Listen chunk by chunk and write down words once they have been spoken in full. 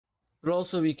But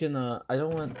also we can I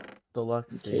don't want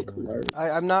deluxe Take saving. Mars.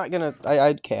 I'm not gonna.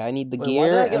 Okay, I need the Wait, why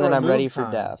did gear, I get and then I'm ready remove for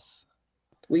time? death.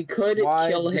 We could Why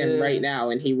kill him right did- now,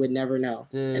 and he would never know,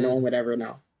 and no one would ever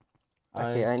know.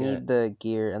 Okay, I need the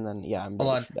gear, and then yeah, I'm ready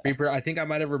Hold on, for death. Reaper. I think I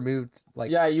might have removed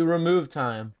like. Yeah, you removed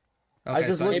time. Okay, I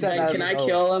just so looked Hey, at Ben, that. can I Oh.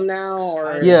 kill him now,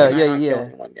 or Yeah, can yeah, I not yeah. kill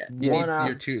anyone yet? You One need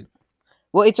your two.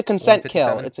 Well, it's a consent kill.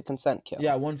 157? It's a consent kill.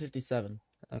 Yeah, 157.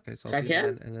 Okay, so I I'll do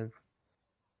can? that, and then.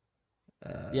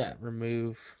 Yeah.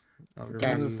 Remove. I'll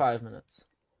Okay. Remove 5 minutes.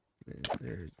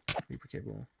 They're Reaper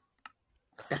cable.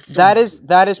 That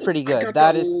is pretty good.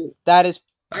 That is.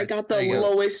 I got the There you go.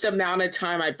 lowest amount of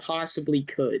time I possibly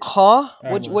could. Huh?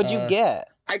 Alright, What'd you get?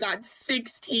 I got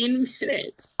 16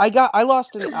 minutes. I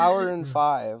lost an hour and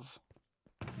 5.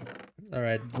 All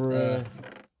right. Bruh.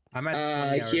 I'm at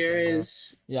 20 hours Here right now.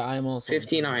 is Yeah, I am also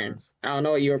 15 iron. I don't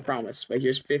know what you were promised, but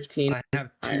here's 15. I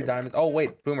have 2 iron. diamonds. Oh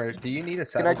wait, Boomer, do you need a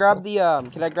saddle? Can I grab the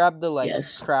Can I grab the like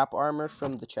Yes. crap armor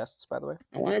from the chests? By the way.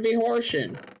 I want to be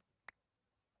horsing.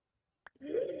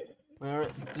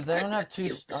 Does anyone have 2?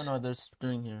 Oh no, there's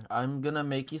string here. I'm gonna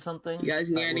make you something. You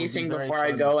guys need that will be anything very before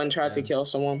I fun. go and try to Yeah. kill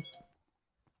someone?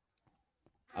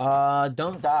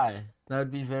 Don't die. That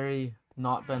would be very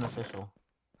not beneficial.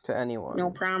 To anyone.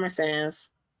 No promises.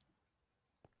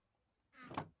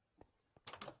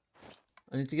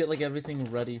 I need to get like everything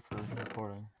ready for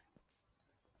recording.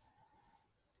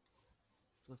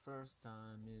 For the first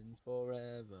time in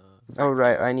forever. Oh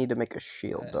right, I need to make a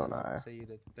shield, don't I? So you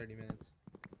did 30 minutes.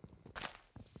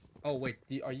 Oh wait,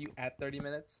 are you at 30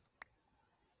 minutes?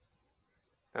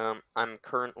 I'm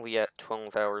currently at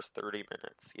 12 hours 30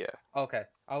 minutes. Yeah. Okay,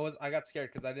 I got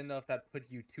scared because I didn't know if that put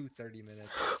you to 30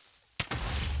 minutes.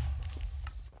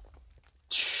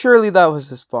 Surely that was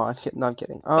a spawn. No, I'm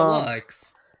kidding.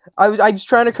 Deluxe. I was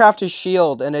trying to craft a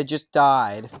shield and it just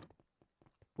died.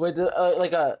 Wait, did,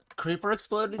 like a creeper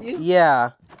exploded you?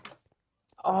 Yeah.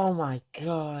 Oh my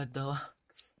god, Deluxe.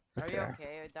 Are you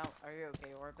okay? Are you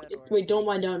okay, Orbit? Or... Wait, don't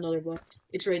mine down another block.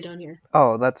 It's right down here.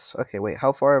 Oh, that's okay. Wait,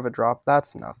 how far of a drop?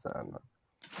 That's nothing.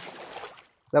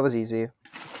 That was easy. I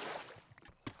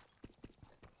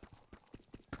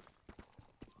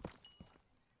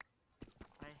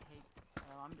hate.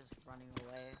 Oh, I'm just running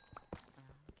away.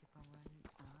 Keep on running.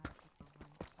 Keep on running.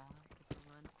 Keep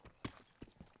on running.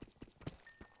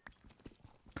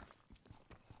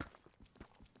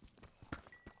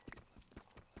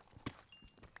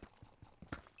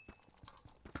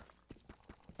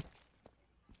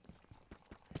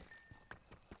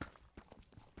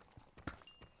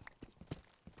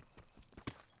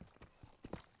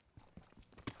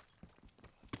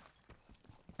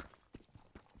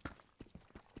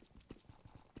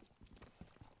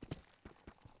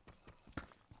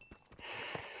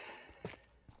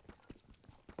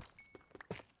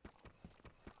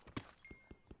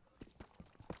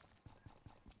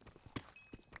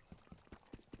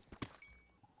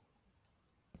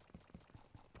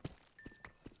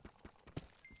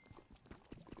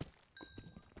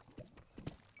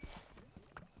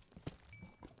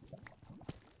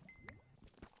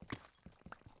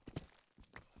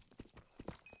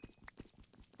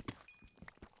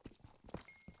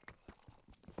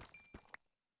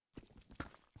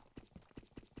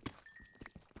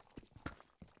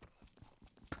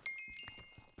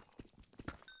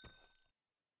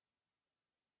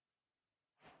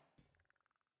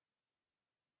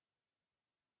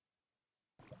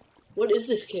 What is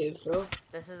this cave, bro?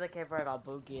 This is the cave where I got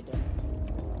boogied.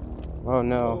 Oh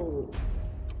no.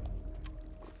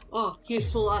 Oh, here's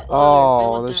full eye.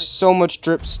 Oh, there's so much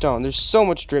dripstone. There's so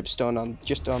much dripstone on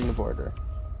the border.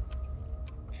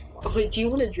 Oh, wait, do you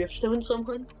want a dripstone,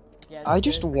 someone? Yeah, I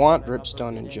just want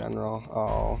dripstone in general.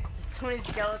 Oh. So many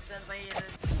skeletons, I hate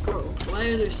it. Bro, why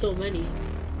are there so many?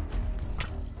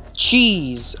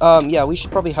 Jeez. Yeah, we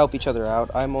should probably help each other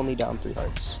out. I'm only down 3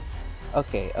 hearts.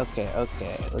 Okay.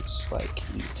 Let's like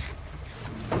eat.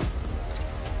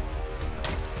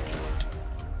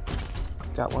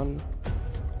 Got one.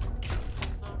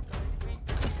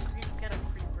 Get a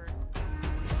creeper.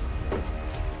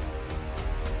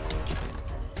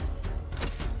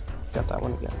 Got that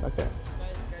one again. Okay.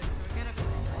 Guys, can we get a creeper?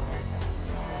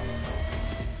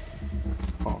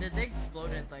 Oh. They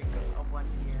exploded like a 1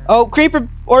 year. Oh, creeper!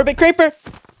 Orbit creeper!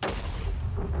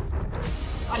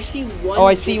 I see one. Oh,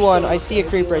 I see one. dripstone I see a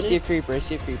up there. creeper. I Do see you a creeper. I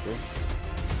see a creeper.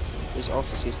 There's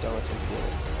also sea skeletons here.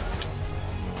 want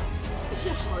it? Is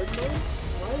it hard mode?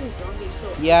 Why are zombies so?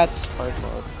 Yeah, it's hard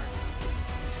mode.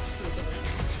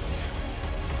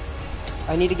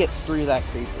 I need to get through that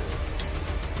creeper.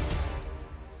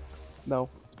 No.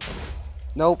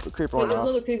 Nope, the creeper Hey, went there's off.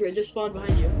 another creeper. It just spawned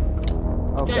behind you.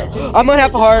 Okay. Guys, there's I'm on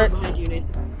half a just heart. spawned behind you,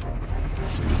 Nathan.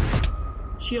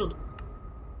 Shield.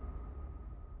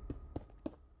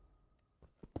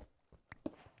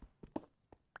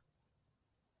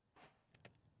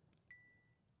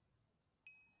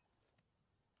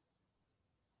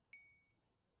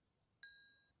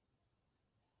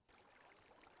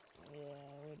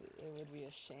 Yeah, it would be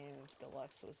a shame if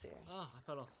Deluxe was here. Oh, I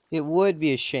fell off. It would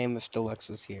be a shame if Deluxe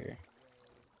was here.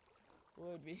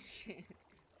 Would be a shame.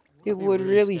 It I'd be would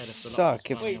really scared if Deluxe was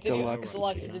suck if flying Wait, up did on you, a Deluxe hill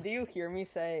was Deluxe, here. did you hear me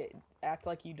say act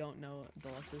like you don't know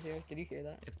Deluxe is here? Did you hear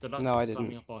that? If Deluxe No, I was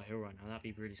climbing didn't. up our hill right now, that'd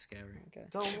be really scary. Okay.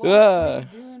 Deluxe, Ah. what are you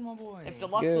doing, my boy? If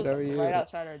Deluxe Good, was how are you? right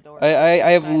outside our door. I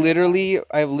have outside our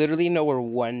literally house- know where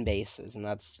one base is, and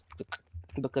that's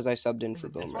because I subbed in for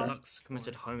If Bill Murray. Deluxe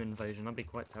committed home invasion, I'd be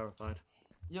quite terrified.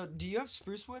 Yo, do you have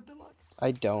spruce wood, Deluxe?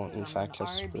 I don't, in I'm fact, an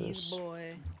have Arby's spruce.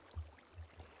 boy.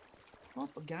 Oh,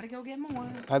 but gotta go get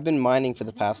more. I've been mining for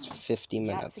the past 50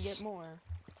 Got to minutes. get more.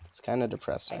 It's kind of I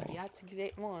depressing. got to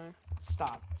get more.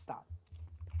 Stop.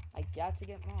 I got to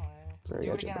get more. Very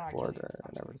Do it edge of again, the actually. border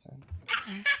and everything.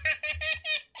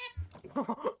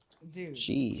 Dude.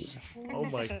 Jeez, Oh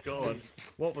my god.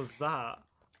 What was that?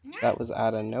 that was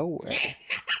out of nowhere.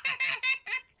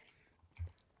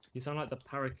 You sound like the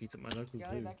parakeet at my local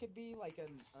Skelly, zoo. that could be like a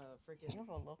freaking You have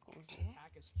a local zoo?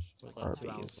 attack us. It was like 2 Arby's.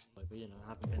 hours ago, but you know, I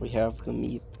haven't been We there. have the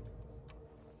meat.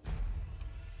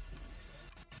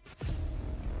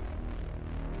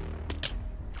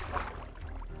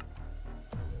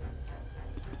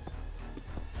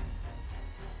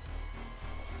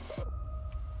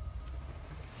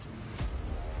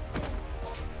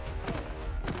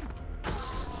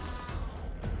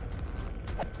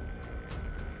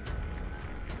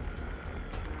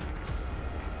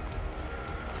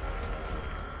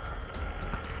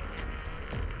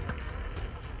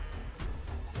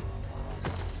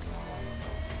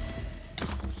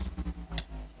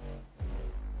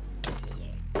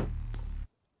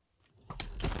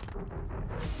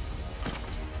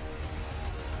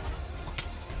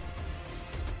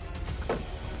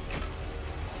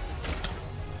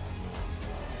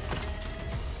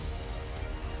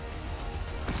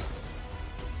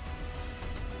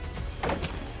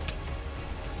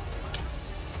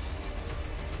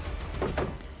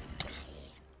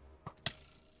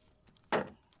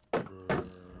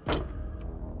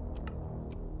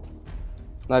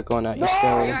 Not going at you, Are you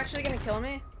Skelly. actually gonna kill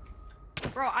me?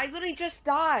 Bro, I literally just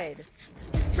died.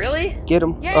 Really? Get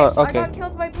him. Yes, Oh, I got okay.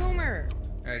 killed by Boomer.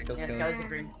 Alright, kill Yes, Skelly. Skelly's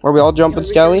green. Are we all jumping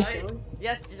Skelly?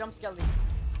 Yes, jump Skelly.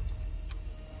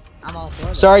 I'm all for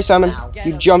that. Sorry, Simon. Ow.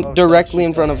 You jumped Oh, directly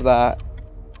don't in front of that.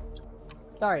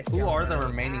 Sorry, Who Skelly. are the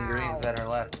remaining greens that are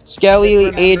left? Skelly,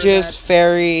 Remember Aegis, that-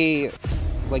 Fairy,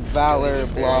 like Valor,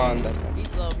 He's Blonde.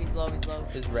 He's low, he's low, he's low.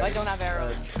 Is But I red. don't have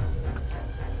arrows.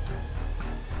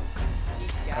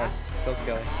 He's gas. Kill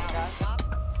Skelly.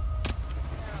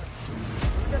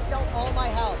 You just dealt all my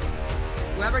health.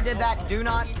 Whoever did that, do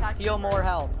not heal more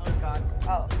health. Oh god.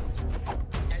 Oh.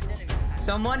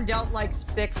 Someone dealt like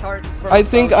 6 hearts. For I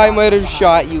think both I might have shots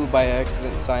shot you by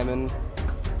accident, Simon.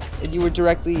 And you were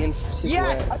directly in his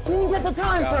Yes! way. Didn't get the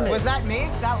time from Was it. that me?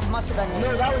 That must have been me.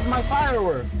 No, that was my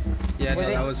firework. Yeah, Was no,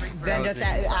 it- that was. Then just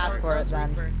ask for it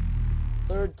then.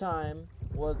 Third time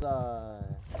was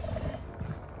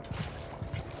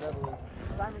Revolution.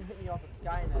 Simon hit me off of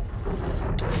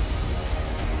Skynet.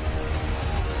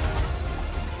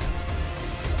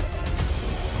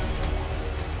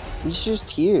 He's just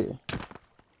here.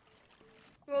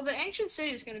 Well, the ancient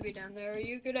city is gonna be down there. Are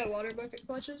you good at water bucket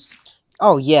clutches?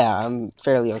 Oh yeah, I'm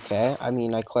fairly okay. I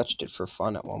mean, I clutched it for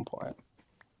fun at one point.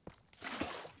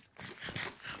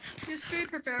 Just be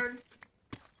prepared.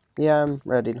 Yeah, I'm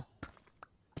ready.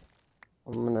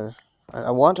 I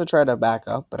want to try to back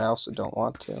up, but I also don't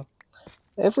want to.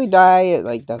 If we die, it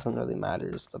like doesn't really matter.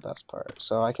 Is the best part.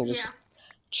 So I can just Yeah.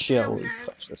 chill and Yeah,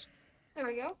 clutch this. There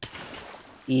we go.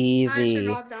 Nice, Easy. and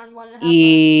Rob down 1.5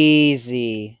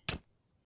 Easy.